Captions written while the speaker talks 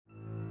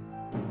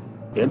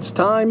It's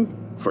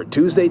time for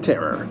Tuesday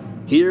Terror,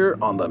 here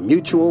on the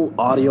Mutual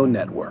Audio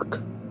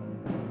Network.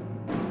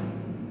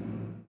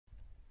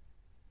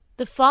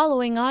 The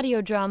following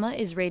audio drama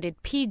is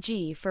rated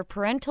PG for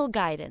parental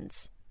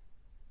guidance.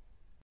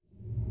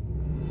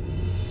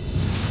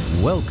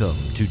 Welcome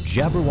to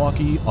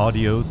Jabberwocky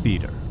Audio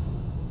Theater.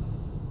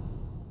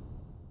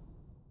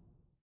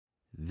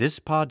 This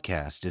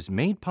podcast is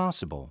made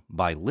possible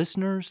by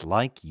listeners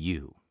like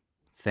you.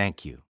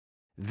 Thank you.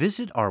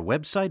 Visit our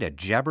website at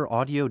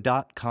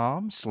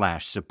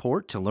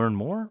jabberaudio.com/support to learn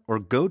more, or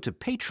go to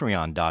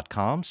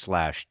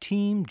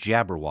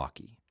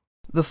patreon.com/teamjabberwocky.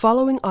 The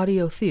following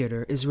audio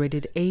theater is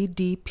rated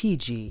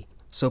ADPG,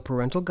 so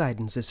parental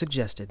guidance is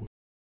suggested.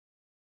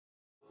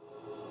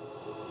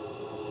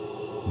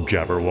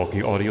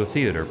 Jabberwocky Audio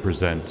Theater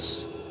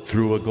presents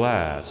Through a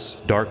Glass,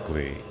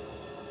 Darkly.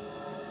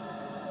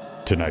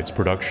 Tonight's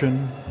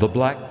production, The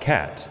Black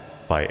Cat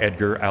by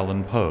Edgar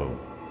Allan Poe.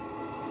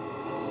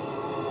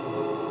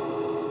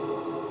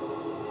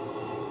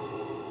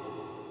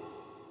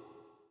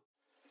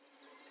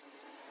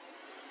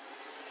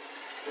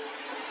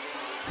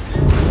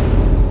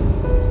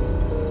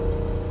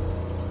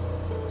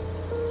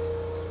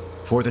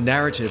 For the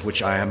narrative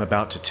which I am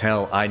about to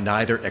tell, I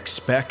neither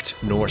expect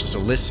nor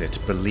solicit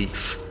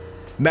belief.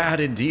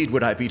 Mad indeed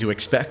would I be to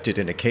expect it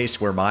in a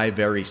case where my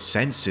very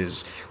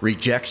senses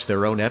reject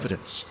their own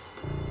evidence.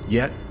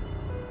 Yet,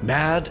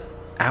 mad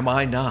am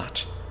I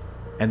not,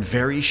 and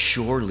very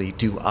surely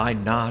do I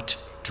not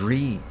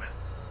dream.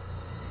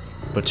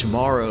 But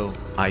tomorrow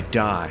I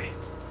die,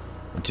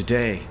 and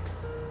today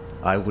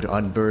I would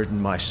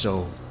unburden my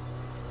soul.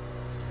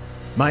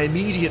 My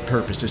immediate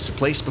purpose is to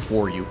place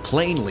before you,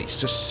 plainly,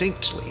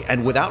 succinctly,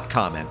 and without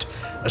comment,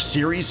 a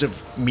series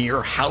of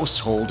mere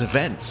household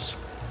events.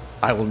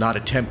 I will not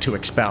attempt to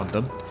expound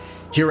them.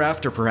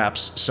 Hereafter,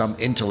 perhaps some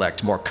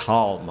intellect more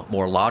calm,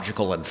 more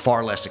logical, and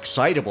far less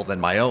excitable than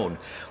my own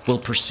will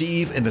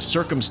perceive in the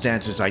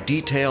circumstances I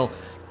detail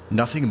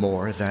nothing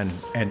more than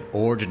an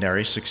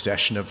ordinary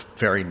succession of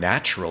very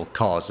natural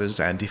causes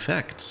and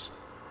effects.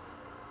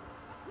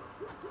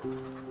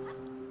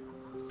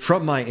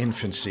 From my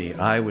infancy,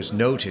 I was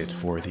noted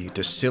for the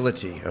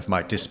docility of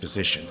my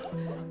disposition.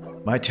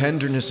 My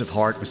tenderness of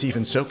heart was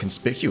even so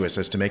conspicuous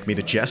as to make me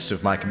the jest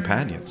of my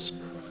companions.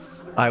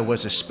 I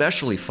was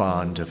especially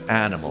fond of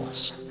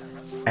animals,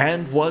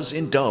 and was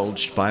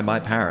indulged by my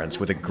parents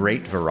with a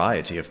great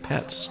variety of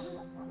pets.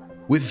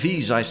 With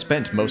these I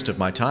spent most of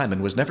my time,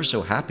 and was never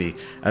so happy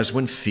as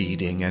when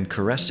feeding and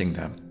caressing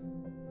them.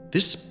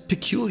 This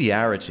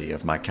peculiarity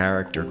of my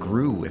character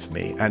grew with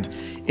me, and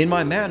in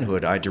my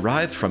manhood I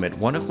derived from it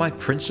one of my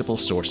principal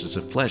sources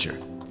of pleasure.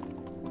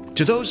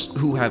 To those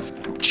who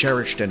have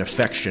cherished an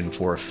affection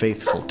for a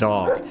faithful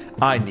dog,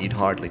 I need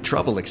hardly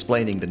trouble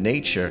explaining the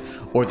nature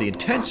or the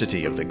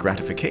intensity of the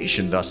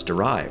gratification thus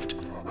derived.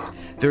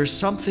 There is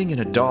something in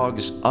a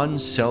dog's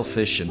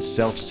unselfish and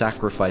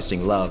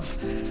self-sacrificing love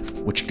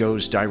which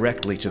goes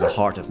directly to the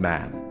heart of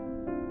man.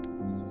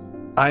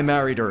 I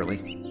married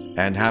early,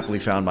 and happily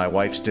found my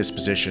wife's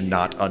disposition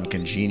not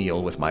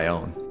uncongenial with my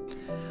own.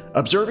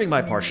 Observing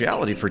my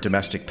partiality for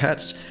domestic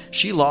pets,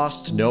 she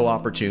lost no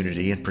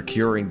opportunity in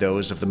procuring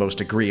those of the most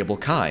agreeable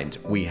kind.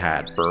 We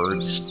had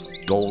birds,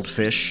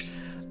 goldfish,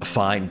 a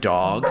fine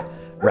dog,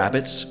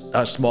 rabbits,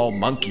 a small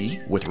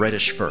monkey with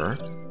reddish fur,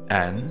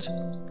 and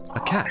a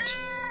cat.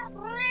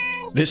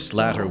 This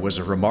latter was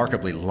a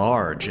remarkably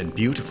large and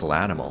beautiful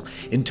animal,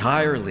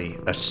 entirely,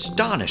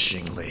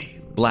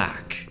 astonishingly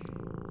black.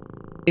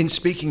 In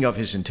speaking of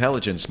his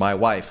intelligence, my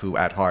wife, who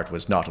at heart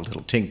was not a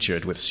little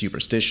tinctured with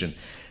superstition,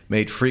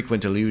 made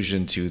frequent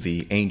allusion to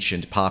the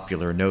ancient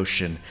popular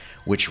notion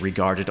which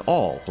regarded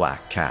all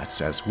black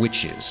cats as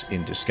witches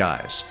in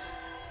disguise.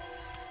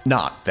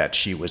 Not that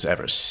she was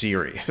ever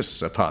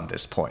serious upon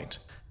this point.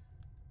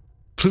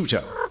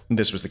 Pluto,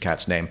 this was the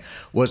cat's name,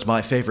 was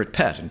my favorite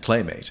pet and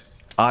playmate.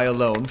 I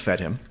alone fed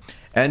him,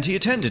 and he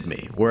attended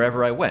me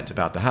wherever I went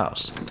about the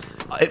house.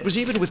 It was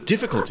even with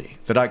difficulty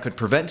that I could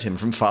prevent him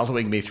from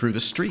following me through the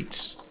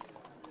streets.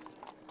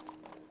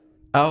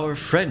 Our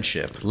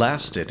friendship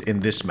lasted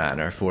in this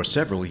manner for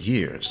several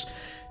years,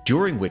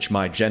 during which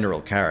my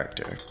general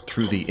character,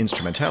 through the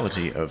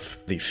instrumentality of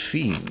the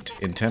fiend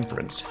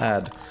Intemperance,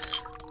 had,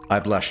 I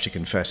blush to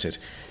confess it,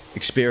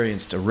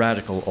 experienced a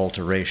radical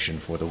alteration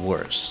for the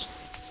worse.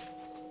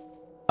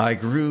 I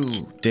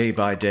grew day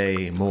by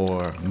day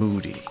more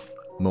moody,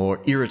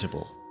 more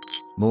irritable,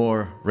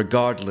 more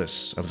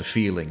regardless of the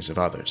feelings of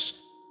others.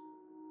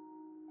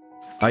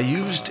 I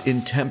used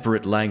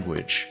intemperate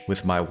language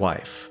with my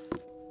wife.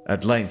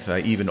 At length, I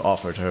even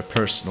offered her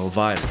personal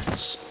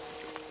violence.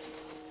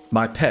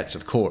 My pets,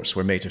 of course,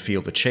 were made to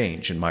feel the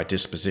change in my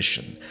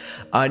disposition.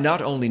 I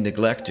not only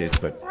neglected,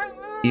 but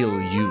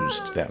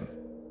ill-used them.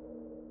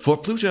 For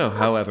Pluto,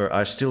 however,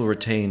 I still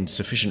retained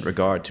sufficient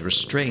regard to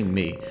restrain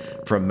me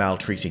from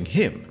maltreating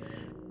him,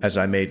 as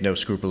I made no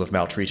scruple of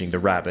maltreating the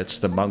rabbits,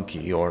 the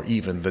monkey, or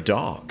even the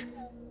dog,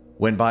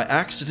 when by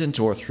accident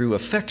or through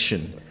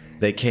affection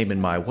they came in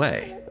my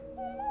way.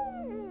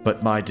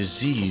 But my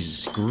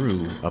disease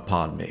grew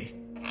upon me,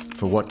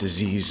 for what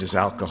disease is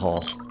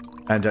alcohol,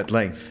 and at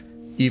length,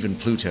 even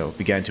Pluto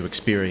began to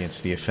experience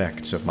the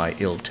effects of my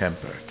ill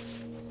temper.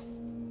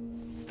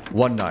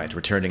 One night,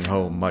 returning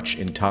home much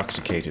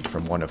intoxicated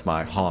from one of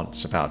my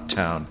haunts about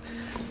town,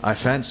 I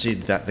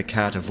fancied that the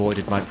cat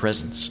avoided my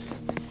presence.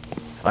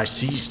 I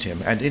seized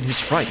him, and in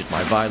his fright at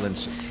my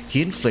violence,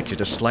 he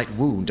inflicted a slight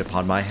wound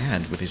upon my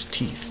hand with his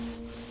teeth.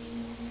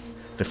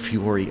 The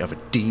fury of a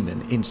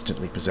demon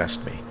instantly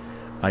possessed me.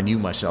 I knew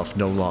myself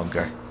no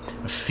longer.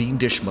 A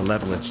fiendish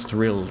malevolence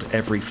thrilled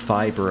every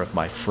fiber of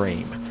my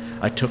frame.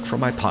 I took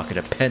from my pocket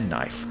a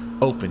penknife,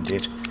 opened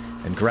it,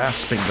 and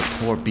grasping the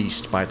poor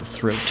beast by the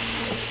throat,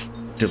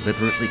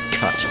 deliberately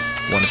cut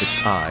one of its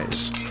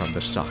eyes from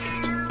the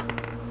socket.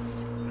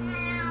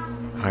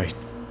 I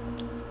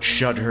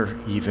shudder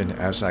even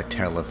as I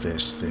tell of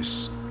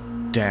this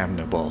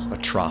damnable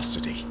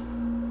atrocity.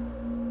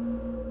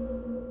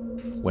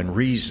 When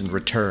reason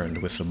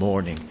returned with the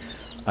morning,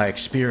 I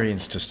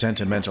experienced a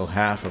sentimental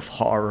half of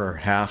horror,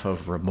 half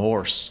of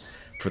remorse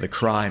for the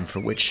crime for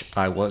which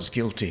I was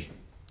guilty.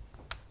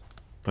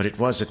 But it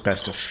was at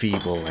best a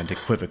feeble and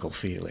equivocal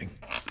feeling.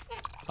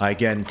 I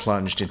again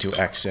plunged into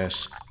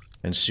excess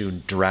and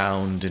soon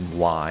drowned in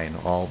wine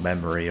all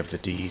memory of the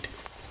deed.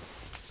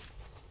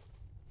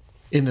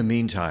 In the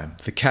meantime,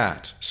 the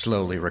cat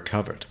slowly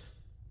recovered.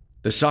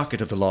 The socket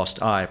of the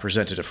lost eye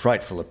presented a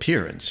frightful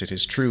appearance, it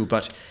is true,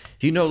 but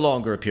he no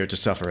longer appeared to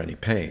suffer any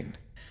pain.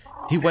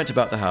 He went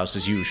about the house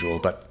as usual,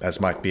 but,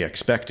 as might be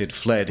expected,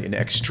 fled in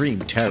extreme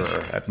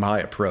terror at my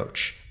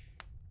approach.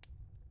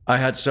 I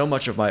had so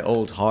much of my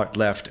old heart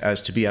left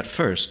as to be at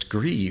first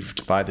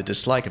grieved by the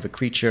dislike of a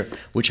creature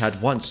which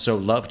had once so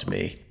loved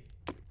me,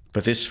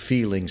 but this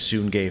feeling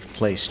soon gave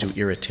place to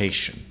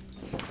irritation.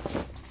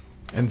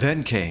 And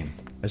then came,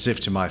 as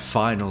if to my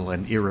final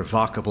and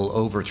irrevocable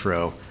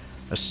overthrow,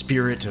 a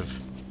spirit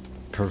of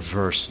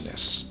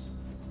perverseness.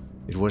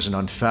 It was an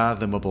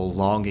unfathomable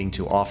longing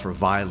to offer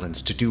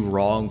violence, to do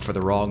wrong for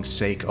the wrong's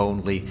sake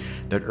only,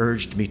 that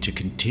urged me to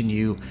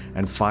continue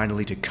and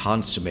finally to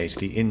consummate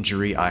the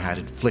injury I had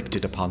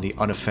inflicted upon the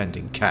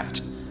unoffending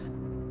cat.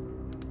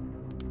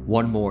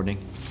 One morning,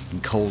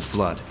 in cold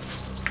blood,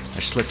 I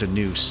slipped a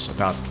noose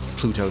about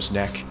Pluto's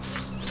neck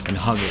and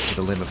hung it to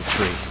the limb of a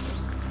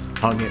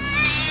tree. Hung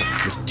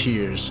it with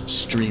tears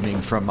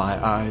streaming from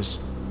my eyes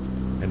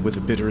and with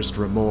the bitterest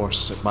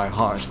remorse at my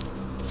heart.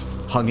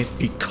 Hung it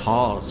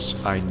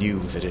because I knew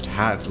that it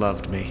had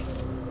loved me,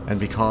 and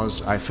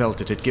because I felt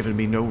it had given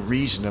me no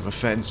reason of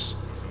offense.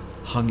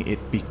 Hung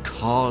it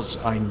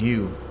because I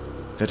knew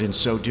that in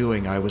so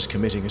doing I was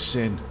committing a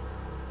sin,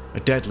 a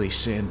deadly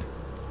sin,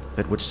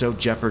 that would so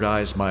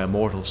jeopardize my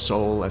immortal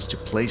soul as to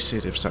place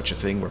it, if such a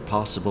thing were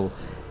possible,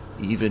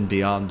 even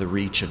beyond the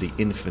reach of the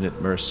infinite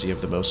mercy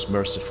of the most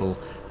merciful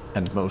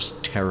and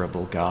most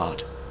terrible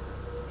God.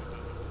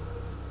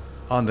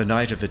 On the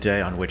night of the day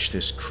on which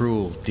this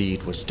cruel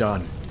deed was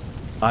done,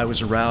 I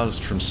was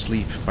aroused from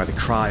sleep by the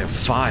cry of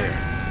fire.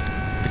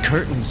 The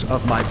curtains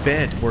of my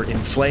bed were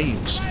in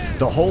flames.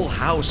 The whole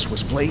house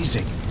was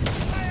blazing.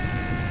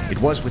 It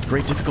was with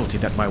great difficulty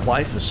that my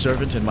wife, a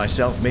servant, and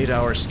myself made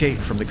our escape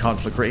from the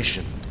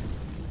conflagration.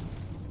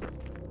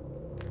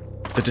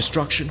 The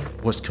destruction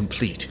was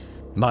complete.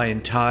 My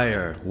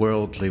entire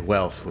worldly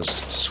wealth was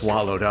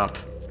swallowed up,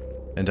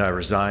 and I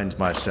resigned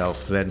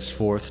myself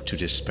thenceforth to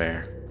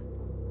despair.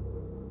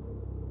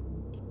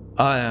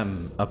 I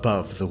am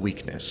above the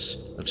weakness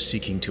of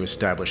seeking to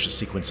establish a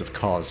sequence of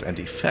cause and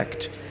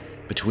effect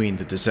between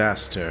the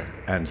disaster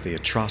and the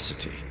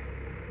atrocity,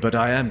 but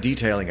I am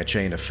detailing a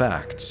chain of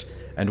facts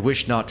and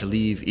wish not to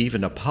leave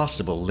even a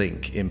possible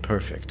link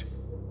imperfect.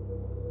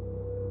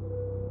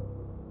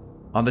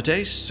 On the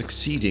day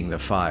succeeding the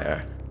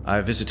fire,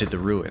 I visited the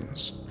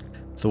ruins.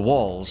 The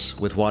walls,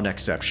 with one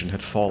exception,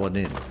 had fallen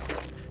in.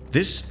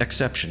 This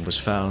exception was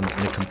found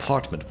in a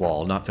compartment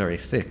wall not very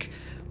thick,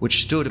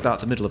 which stood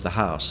about the middle of the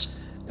house,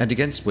 and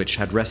against which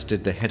had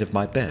rested the head of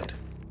my bed.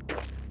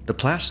 The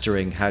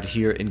plastering had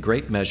here in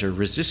great measure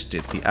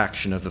resisted the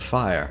action of the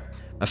fire,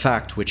 a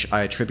fact which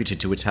I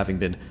attributed to its having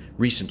been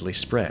recently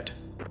spread.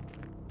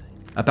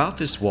 About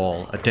this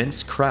wall a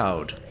dense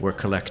crowd were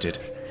collected,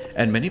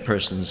 and many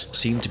persons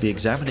seemed to be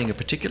examining a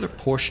particular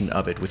portion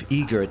of it with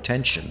eager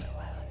attention.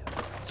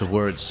 The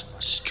words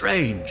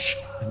 "strange"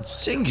 and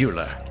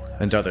 "singular"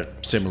 and other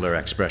similar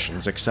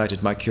expressions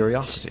excited my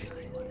curiosity.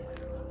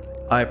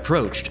 I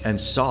approached and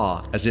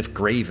saw, as if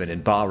graven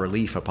in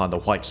bas-relief upon the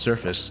white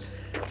surface,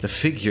 the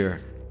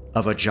figure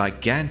of a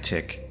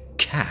gigantic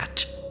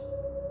cat.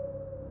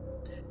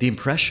 The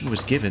impression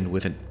was given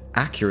with an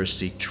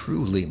accuracy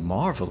truly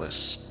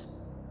marvelous.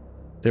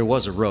 There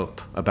was a rope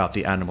about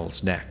the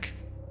animal's neck.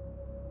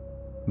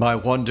 My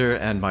wonder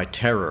and my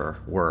terror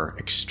were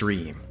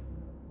extreme.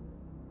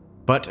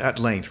 But at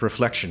length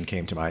reflection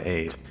came to my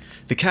aid.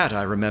 The cat,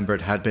 I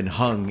remembered, had been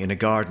hung in a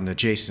garden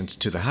adjacent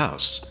to the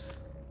house.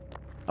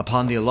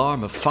 Upon the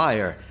alarm of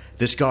fire,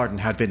 this garden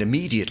had been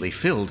immediately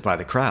filled by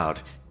the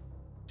crowd.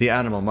 The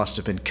animal must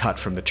have been cut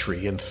from the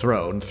tree and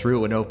thrown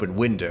through an open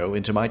window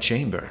into my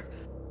chamber.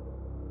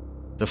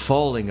 the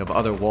falling of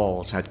other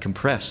walls had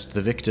compressed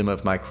the victim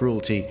of my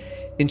cruelty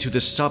into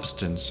the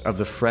substance of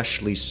the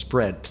freshly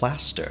spread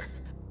plaster,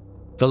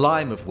 the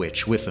lime of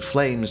which, with the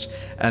flames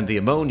and the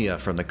ammonia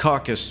from the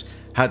carcass,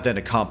 had then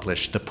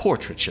accomplished the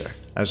portraiture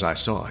as I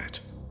saw it.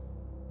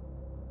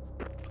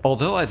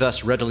 Although I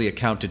thus readily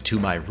accounted to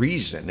my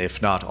reason,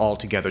 if not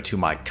altogether to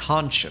my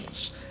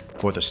conscience,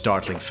 for the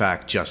startling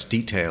fact just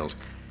detailed,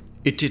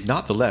 it did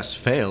not the less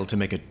fail to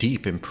make a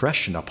deep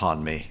impression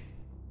upon me.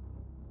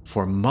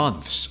 For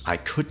months I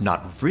could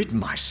not rid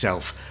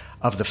myself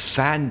of the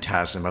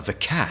phantasm of the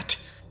cat,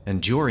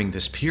 and during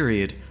this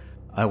period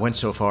I went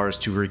so far as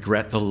to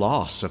regret the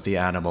loss of the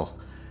animal,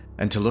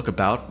 and to look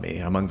about me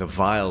among the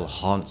vile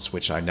haunts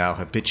which I now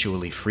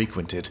habitually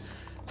frequented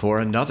for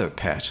another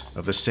pet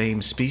of the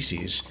same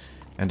species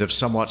and of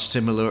somewhat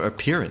similar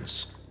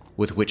appearance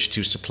with which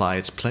to supply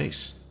its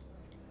place.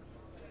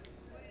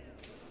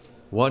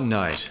 One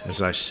night,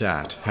 as I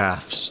sat,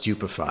 half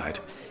stupefied,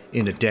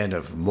 in a den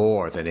of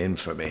more than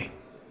infamy,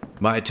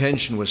 my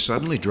attention was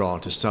suddenly drawn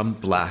to some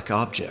black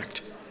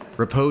object,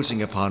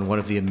 reposing upon one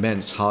of the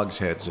immense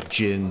hogsheads of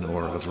gin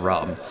or of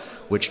rum,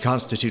 which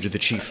constituted the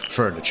chief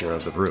furniture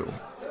of the room.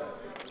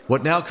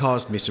 What now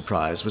caused me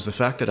surprise was the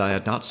fact that I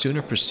had not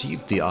sooner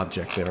perceived the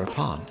object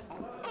thereupon.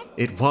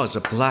 It was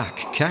a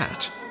black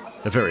cat,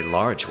 a very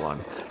large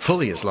one,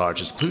 fully as large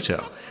as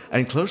Pluto,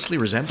 and closely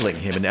resembling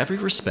him in every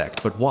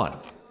respect but one.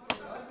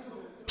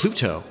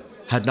 Pluto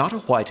had not a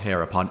white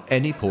hair upon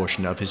any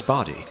portion of his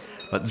body,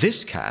 but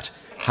this cat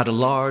had a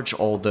large,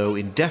 although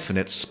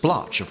indefinite,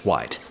 splotch of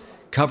white,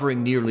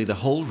 covering nearly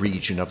the whole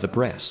region of the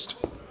breast.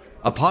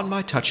 Upon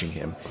my touching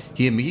him,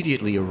 he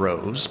immediately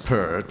arose,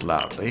 purred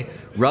loudly,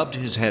 rubbed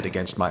his head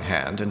against my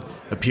hand, and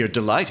appeared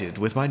delighted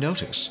with my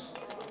notice.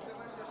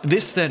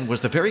 This, then,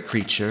 was the very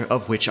creature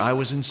of which I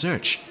was in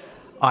search.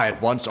 I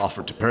at once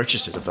offered to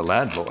purchase it of the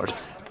landlord,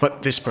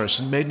 but this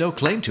person made no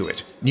claim to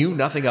it, knew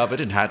nothing of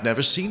it, and had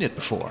never seen it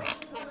before.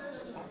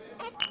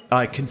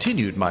 I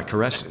continued my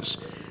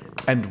caresses,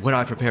 and when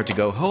I prepared to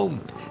go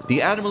home,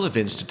 the animal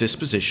evinced a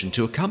disposition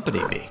to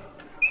accompany me.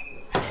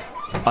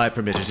 I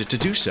permitted it to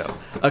do so,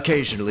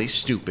 occasionally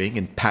stooping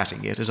and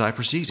patting it as I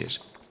proceeded.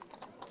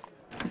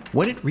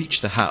 When it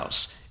reached the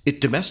house,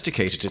 it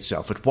domesticated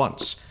itself at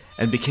once,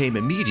 and became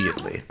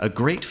immediately a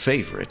great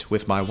favorite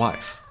with my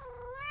wife.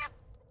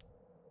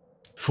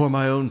 For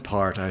my own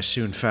part, I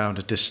soon found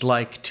a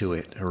dislike to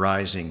it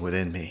arising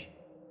within me.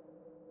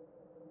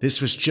 This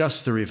was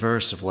just the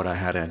reverse of what I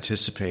had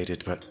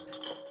anticipated, but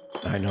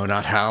I know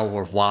not how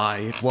or why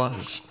it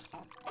was.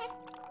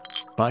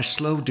 By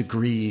slow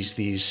degrees,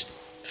 these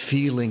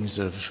feelings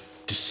of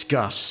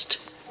disgust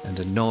and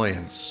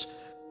annoyance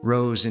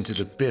rose into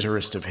the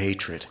bitterest of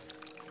hatred.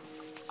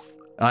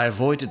 I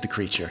avoided the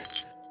creature.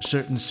 A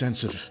certain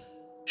sense of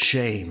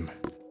shame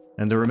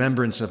and the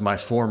remembrance of my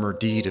former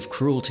deed of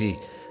cruelty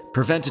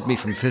prevented me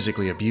from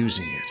physically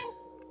abusing it.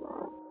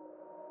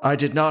 I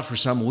did not for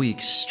some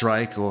weeks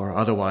strike or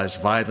otherwise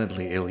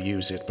violently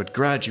ill-use it, but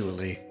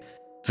gradually,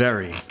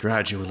 very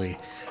gradually,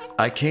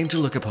 I came to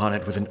look upon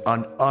it with an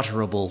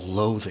unutterable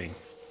loathing,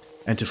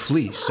 and to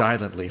flee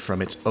silently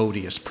from its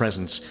odious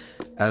presence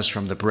as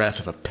from the breath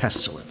of a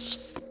pestilence.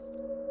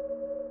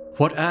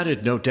 What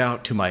added no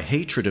doubt to my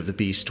hatred of the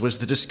beast was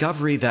the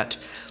discovery that,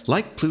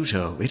 like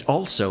Pluto, it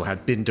also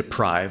had been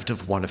deprived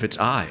of one of its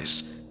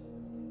eyes.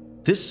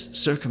 This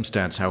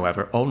circumstance,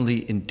 however,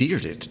 only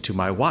endeared it to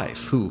my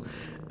wife, who,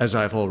 as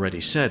I've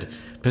already said,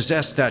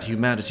 possessed that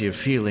humanity of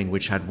feeling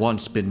which had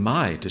once been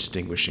my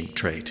distinguishing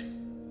trait.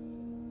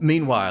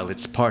 Meanwhile,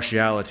 its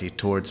partiality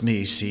towards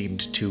me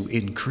seemed to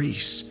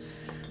increase.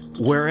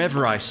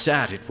 Wherever I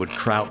sat, it would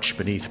crouch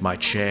beneath my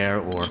chair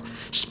or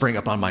spring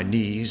up on my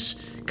knees,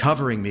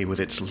 covering me with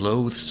its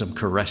loathsome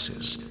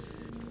caresses.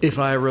 If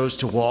I arose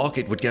to walk,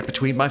 it would get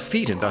between my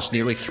feet and thus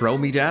nearly throw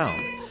me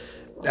down.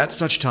 At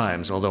such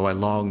times, although I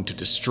longed to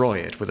destroy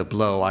it with a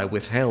blow, I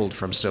withheld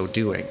from so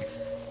doing,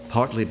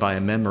 partly by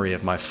a memory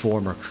of my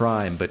former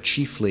crime, but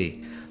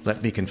chiefly,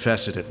 let me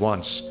confess it at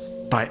once,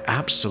 by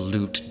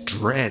absolute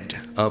dread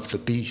of the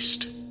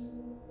beast.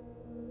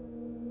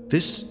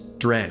 This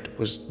dread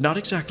was not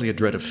exactly a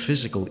dread of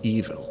physical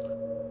evil.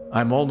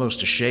 I'm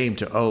almost ashamed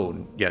to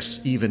own, yes,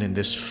 even in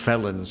this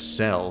felon's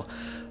cell,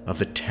 of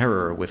the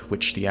terror with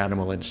which the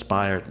animal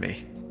inspired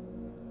me.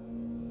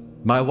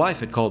 My wife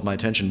had called my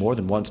attention more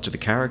than once to the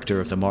character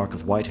of the mark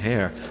of white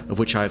hair of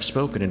which I have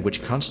spoken, and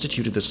which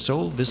constituted the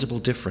sole visible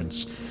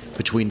difference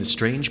between the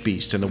strange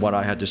beast and the one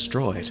I had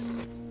destroyed.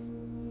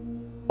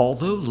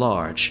 Although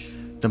large,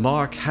 the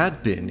mark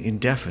had been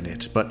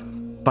indefinite,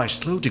 but by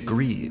slow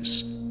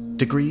degrees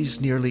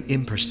nearly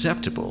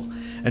imperceptible,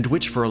 and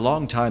which for a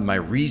long time my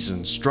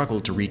reason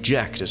struggled to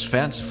reject as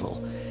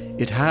fanciful,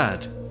 it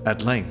had,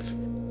 at length,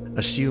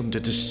 assumed a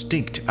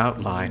distinct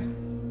outline.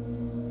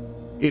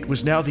 It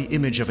was now the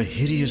image of a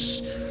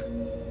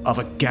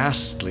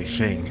ghastly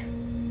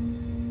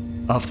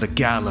thing, of the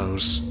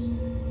gallows.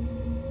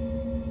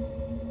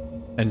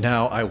 And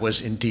now I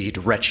was indeed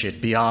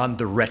wretched beyond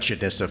the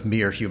wretchedness of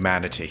mere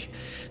humanity.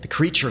 The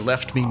creature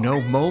left me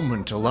no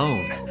moment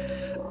alone.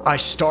 I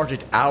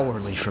started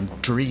hourly from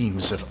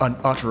dreams of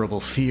unutterable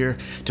fear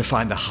to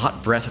find the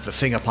hot breath of the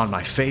thing upon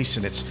my face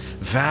and its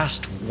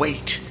vast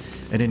weight,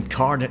 an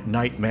incarnate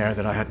nightmare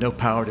that I had no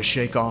power to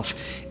shake off,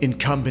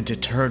 incumbent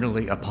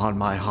eternally upon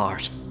my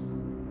heart.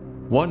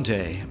 One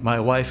day, my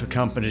wife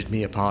accompanied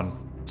me upon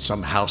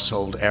some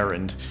household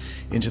errand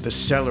into the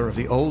cellar of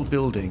the old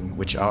building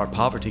which our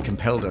poverty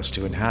compelled us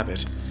to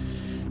inhabit.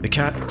 The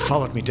cat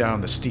followed me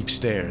down the steep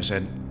stairs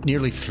and,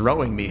 nearly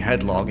throwing me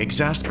headlong,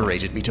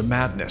 exasperated me to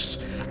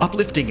madness.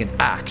 Uplifting an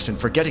axe and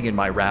forgetting in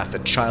my wrath the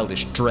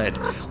childish dread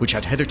which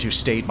had hitherto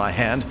stayed my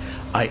hand,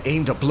 I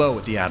aimed a blow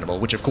at the animal,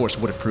 which of course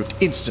would have proved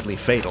instantly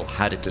fatal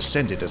had it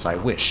descended as I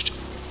wished.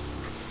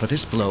 But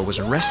this blow was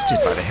arrested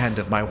by the hand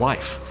of my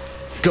wife.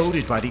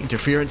 Goaded by the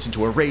interference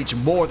into a rage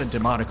more than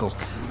demoniacal,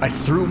 I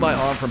threw my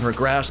arm from her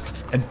grasp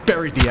and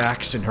buried the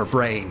axe in her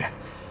brain.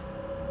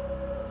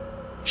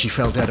 She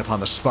fell dead upon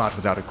the spot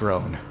without a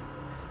groan.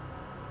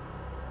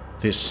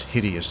 This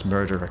hideous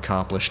murder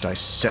accomplished, I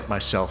set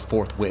myself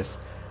forthwith,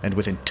 and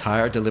with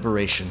entire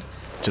deliberation,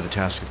 to the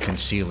task of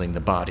concealing the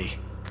body.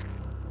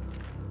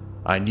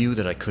 I knew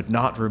that I could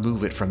not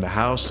remove it from the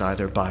house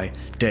either by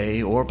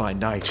day or by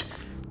night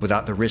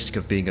without the risk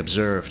of being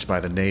observed by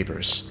the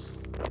neighbors.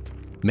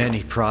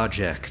 Many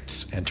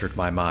projects entered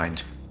my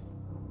mind.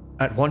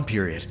 At one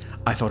period,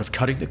 I thought of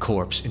cutting the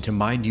corpse into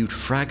minute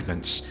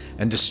fragments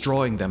and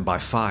destroying them by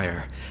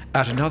fire.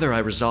 At another, I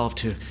resolved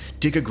to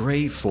dig a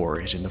grave for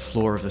it in the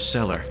floor of the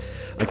cellar.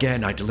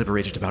 Again, I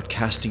deliberated about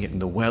casting it in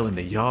the well in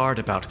the yard,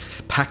 about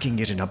packing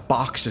it in a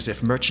box as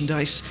if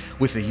merchandise,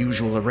 with the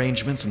usual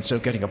arrangements, and so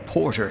getting a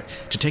porter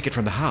to take it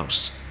from the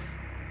house.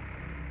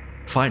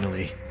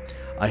 Finally,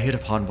 I hit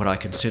upon what I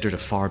considered a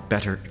far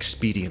better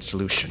expedient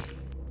solution.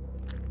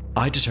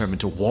 I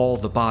determined to wall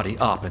the body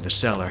up in the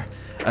cellar,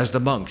 as the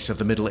monks of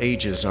the Middle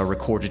Ages are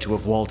recorded to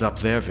have walled up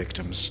their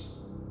victims.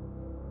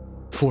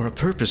 For a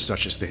purpose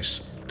such as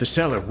this, the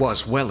cellar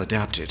was well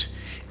adapted.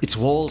 Its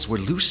walls were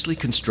loosely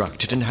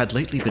constructed and had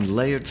lately been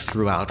layered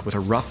throughout with a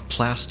rough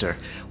plaster,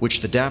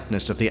 which the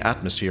dampness of the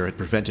atmosphere had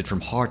prevented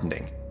from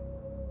hardening.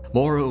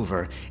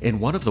 Moreover,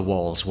 in one of the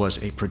walls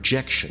was a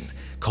projection,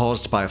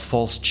 caused by a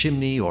false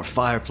chimney or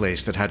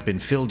fireplace that had been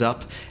filled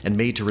up and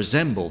made to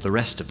resemble the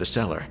rest of the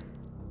cellar.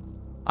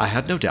 I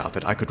had no doubt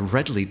that I could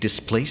readily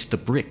displace the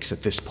bricks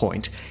at this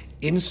point,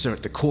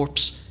 insert the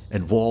corpse,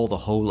 and wall the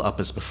whole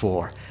up as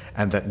before,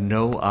 and that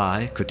no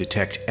eye could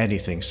detect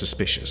anything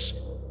suspicious.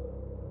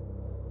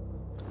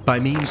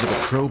 By means of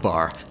a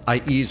crowbar,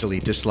 I easily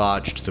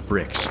dislodged the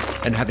bricks,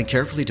 and having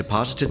carefully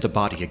deposited the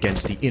body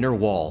against the inner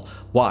wall,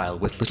 while,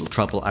 with little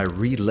trouble, I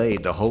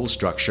relaid the whole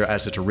structure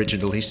as it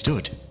originally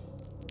stood.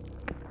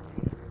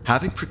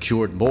 Having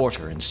procured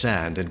mortar and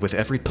sand, and with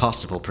every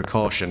possible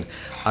precaution,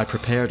 I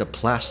prepared a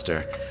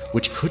plaster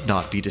which could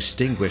not be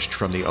distinguished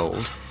from the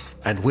old,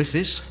 and with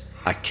this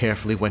I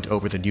carefully went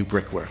over the new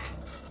brickwork.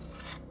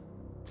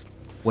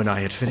 When I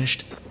had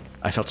finished,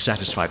 I felt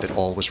satisfied that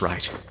all was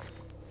right.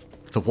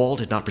 The wall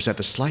did not present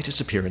the slightest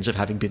appearance of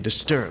having been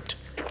disturbed.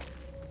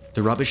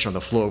 The rubbish on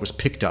the floor was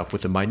picked up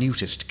with the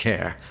minutest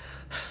care.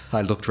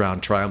 I looked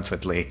round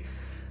triumphantly.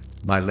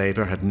 My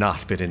labor had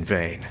not been in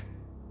vain.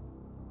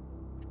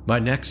 My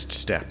next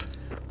step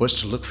was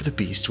to look for the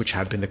beast which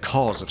had been the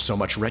cause of so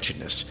much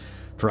wretchedness,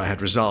 for I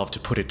had resolved to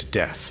put it to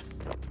death.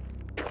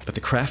 But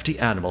the crafty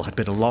animal had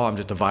been alarmed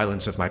at the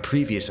violence of my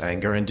previous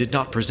anger and did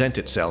not present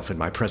itself in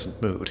my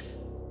present mood.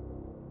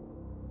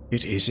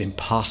 It is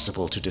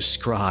impossible to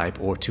describe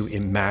or to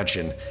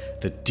imagine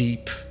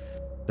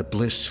the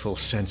blissful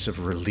sense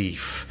of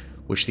relief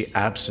which the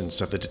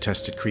absence of the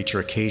detested creature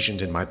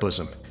occasioned in my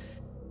bosom.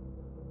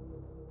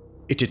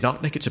 It did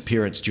not make its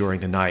appearance during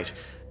the night,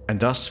 and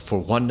thus, for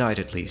one night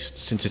at least,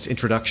 since its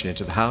introduction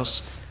into the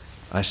house,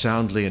 I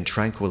soundly and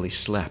tranquilly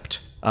slept.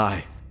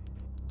 I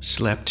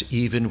slept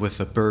even with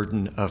the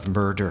burden of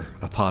murder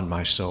upon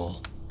my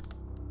soul.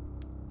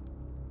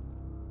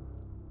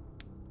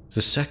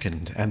 The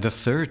second and the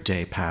third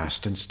day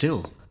passed, and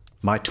still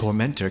my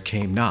tormentor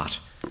came not.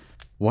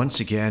 Once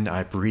again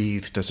I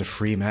breathed as a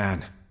free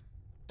man.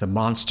 The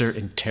monster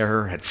in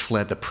terror had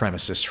fled the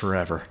premises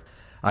forever.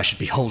 I should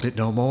behold it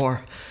no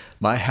more.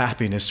 My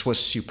happiness was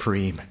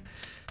supreme.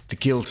 The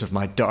guilt of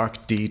my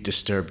dark deed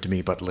disturbed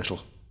me but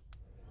little.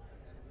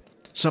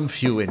 Some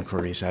few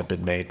inquiries had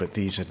been made, but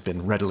these had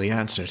been readily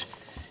answered.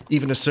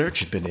 Even a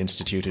search had been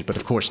instituted, but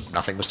of course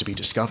nothing was to be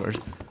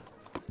discovered.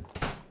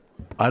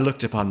 I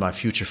looked upon my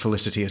future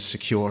felicity as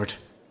secured.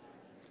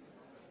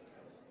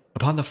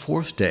 Upon the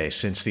fourth day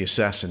since the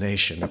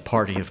assassination, a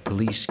party of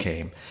police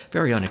came,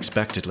 very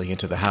unexpectedly,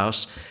 into the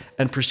house,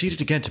 and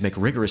proceeded again to make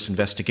rigorous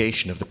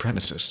investigation of the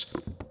premises.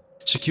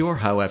 Secure,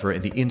 however,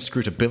 in the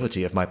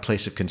inscrutability of my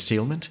place of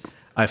concealment,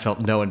 I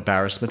felt no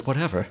embarrassment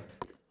whatever.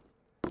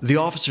 The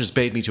officers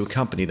bade me to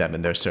accompany them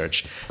in their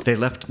search. They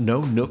left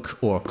no nook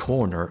or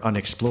corner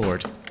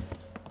unexplored.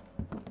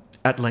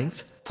 At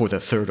length, for the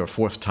third or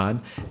fourth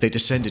time, they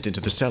descended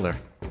into the cellar.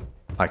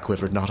 I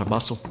quivered not a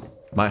muscle.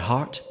 My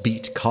heart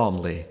beat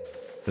calmly,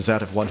 as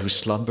that of one who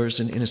slumbers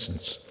in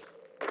innocence.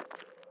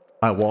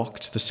 I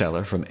walked the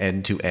cellar from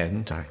end to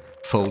end. I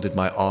folded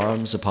my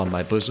arms upon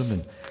my bosom,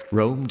 and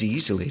roamed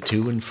easily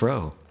to and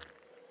fro.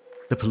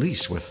 The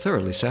police were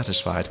thoroughly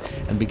satisfied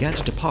and began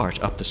to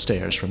depart up the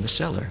stairs from the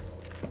cellar.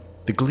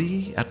 The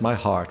glee at my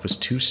heart was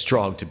too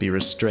strong to be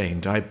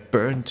restrained. I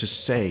burned to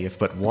say, if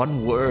but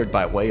one word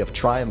by way of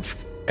triumph,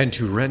 and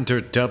to render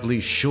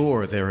doubly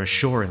sure their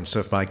assurance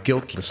of my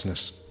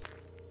guiltlessness.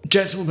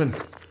 "Gentlemen,"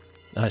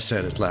 I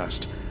said at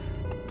last,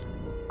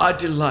 "I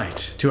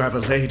delight to have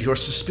allayed your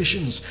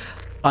suspicions.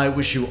 I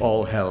wish you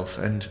all health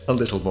and a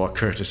little more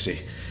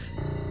courtesy.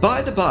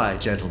 By the by,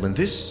 gentlemen,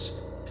 this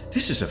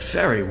is a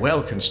very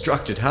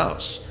well-constructed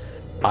house.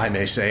 I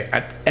may say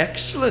an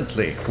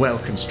excellently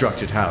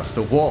well-constructed house.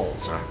 The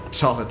walls are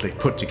solidly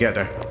put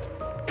together.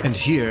 And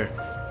here,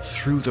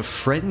 through the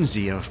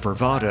frenzy of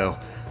bravado,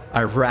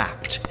 I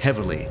rapped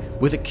heavily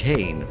with a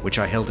cane which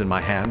I held in my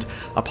hand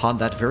upon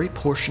that very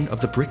portion of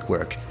the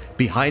brickwork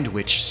behind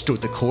which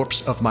stood the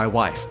corpse of my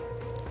wife.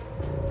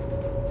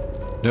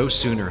 No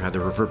sooner had the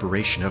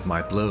reverberation of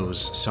my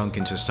blows sunk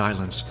into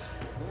silence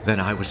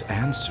than I was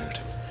answered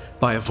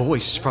by a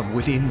voice from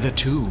within the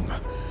tomb,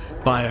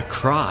 by a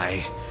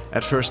cry,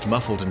 at first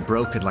muffled and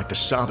broken like the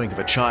sobbing of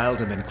a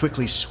child, and then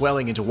quickly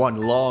swelling into one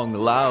long,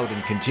 loud,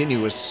 and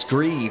continuous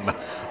scream,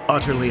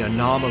 utterly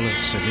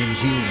anomalous and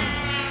inhuman,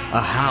 a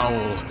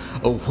howl,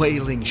 a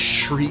wailing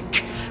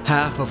shriek,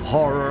 half of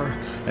horror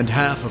and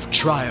half of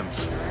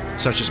triumph,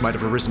 such as might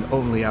have arisen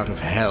only out of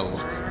hell,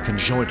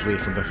 conjointly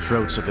from the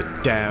throats of the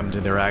damned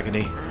in their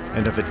agony,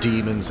 and of the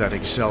demons that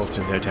exult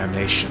in their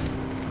damnation.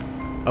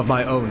 Of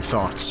my own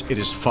thoughts it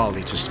is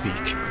folly to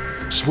speak.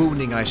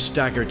 Swooning, I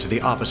staggered to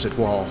the opposite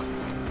wall.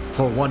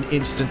 For one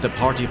instant the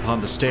party upon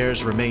the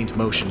stairs remained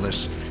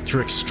motionless, through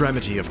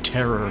extremity of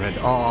terror and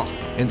awe.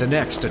 In the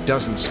next, a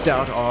dozen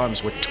stout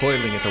arms were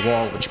toiling at the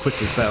wall, which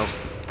quickly fell.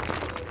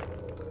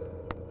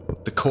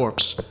 The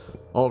corpse,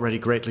 already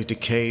greatly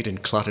decayed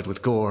and clotted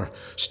with gore,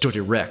 stood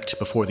erect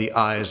before the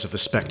eyes of the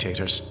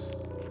spectators.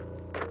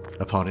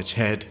 Upon its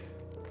head,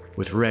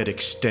 with red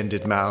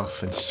extended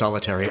mouth and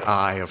solitary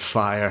eye of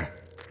fire,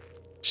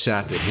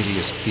 sat the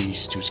hideous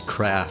beast whose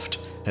craft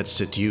had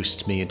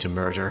seduced me into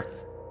murder,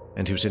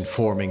 and whose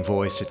informing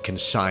voice had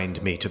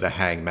consigned me to the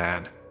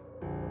hangman.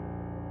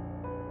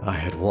 I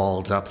had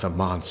walled up the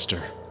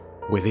monster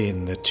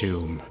within the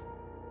tomb.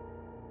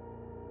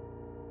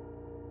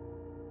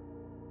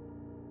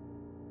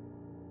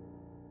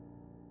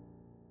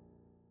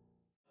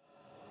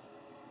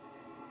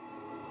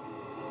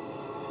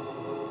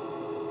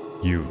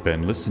 You've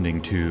been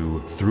listening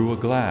to Through a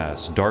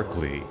Glass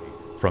Darkly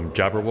from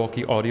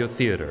Jabberwocky Audio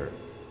Theater.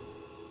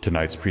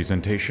 Tonight's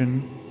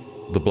presentation,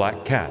 The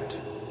Black Cat,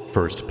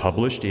 first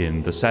published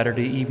in the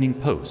Saturday Evening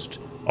Post,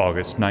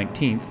 August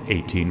 19th,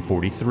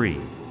 1843.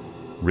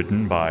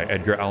 Written by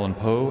Edgar Allan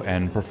Poe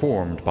and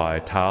performed by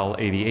Tal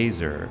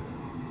Aviazer.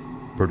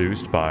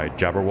 Produced by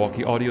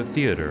Jabberwocky Audio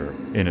Theater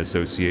in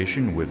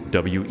association with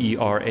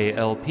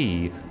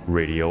WERALP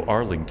Radio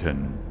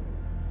Arlington.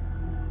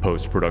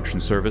 Post-production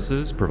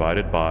services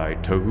provided by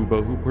Tohu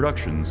Bohu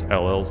Productions,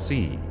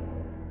 LLC.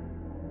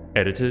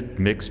 Edited,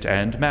 mixed,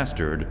 and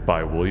mastered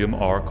by William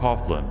R.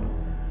 Coughlin.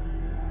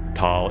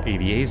 Tal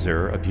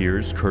Aviazer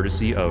appears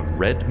courtesy of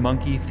Red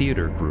Monkey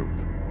Theater Group.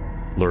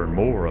 Learn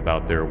more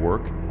about their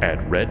work at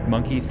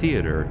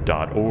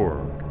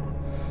redmonkeytheater.org.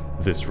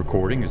 This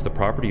recording is the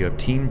property of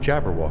Team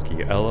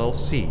Jabberwocky,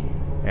 LLC,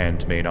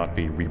 and may not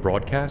be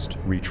rebroadcast,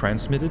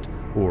 retransmitted,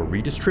 or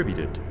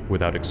redistributed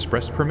without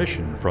express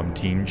permission from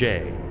Team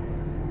J.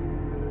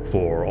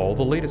 For all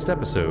the latest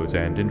episodes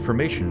and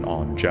information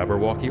on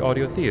Jabberwocky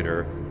Audio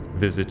Theater,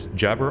 visit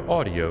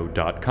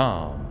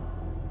jabberaudio.com.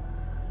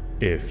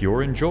 If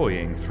you're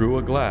enjoying Through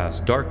a Glass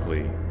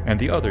Darkly and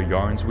the other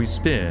yarns we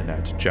spin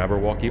at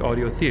Jabberwocky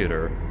Audio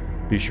Theater,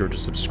 be sure to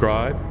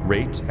subscribe,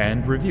 rate,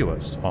 and review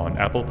us on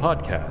Apple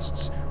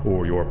Podcasts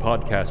or your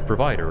podcast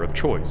provider of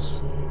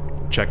choice.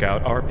 Check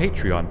out our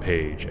Patreon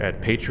page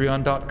at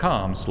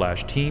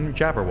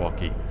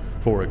patreon.com/teamjabberwocky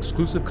for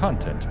exclusive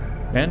content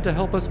and to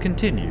help us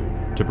continue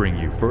to bring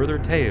you further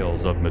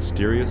tales of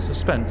mysterious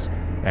suspense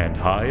and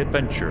high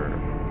adventure.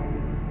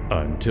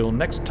 Until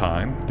next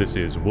time, this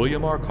is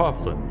William R.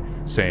 Coughlin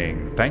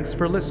saying thanks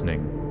for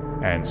listening,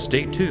 and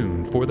stay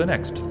tuned for the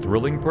next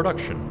thrilling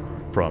production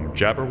from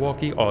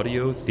Jabberwocky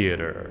Audio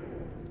Theater.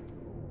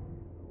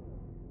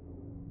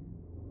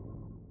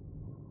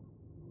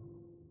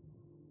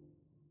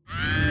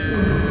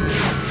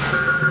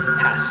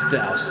 Hast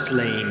thou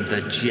slain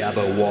the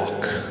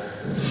Jabberwock?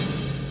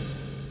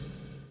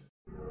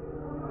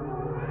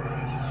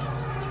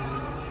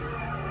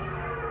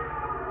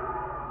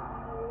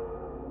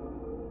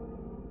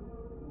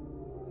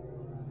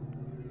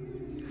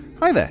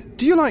 Hi there,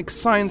 do you like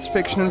science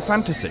fiction and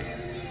fantasy?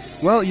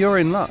 Well, you're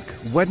in luck.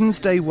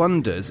 Wednesday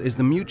Wonders is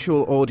the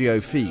Mutual audio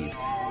feed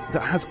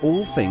that has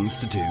all things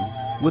to do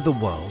with the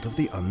world of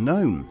the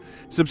unknown.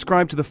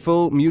 Subscribe to the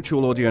full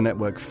Mutual Audio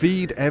Network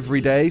feed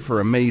every day for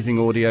amazing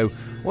audio,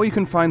 or you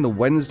can find the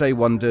Wednesday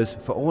Wonders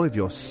for all of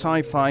your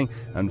sci-fi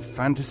and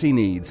fantasy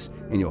needs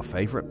in your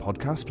favorite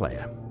podcast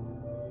player.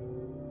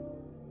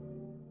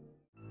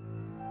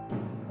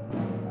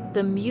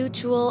 The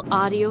Mutual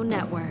Audio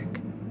Network.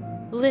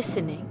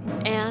 Listening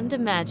and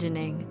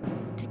imagining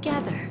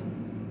together.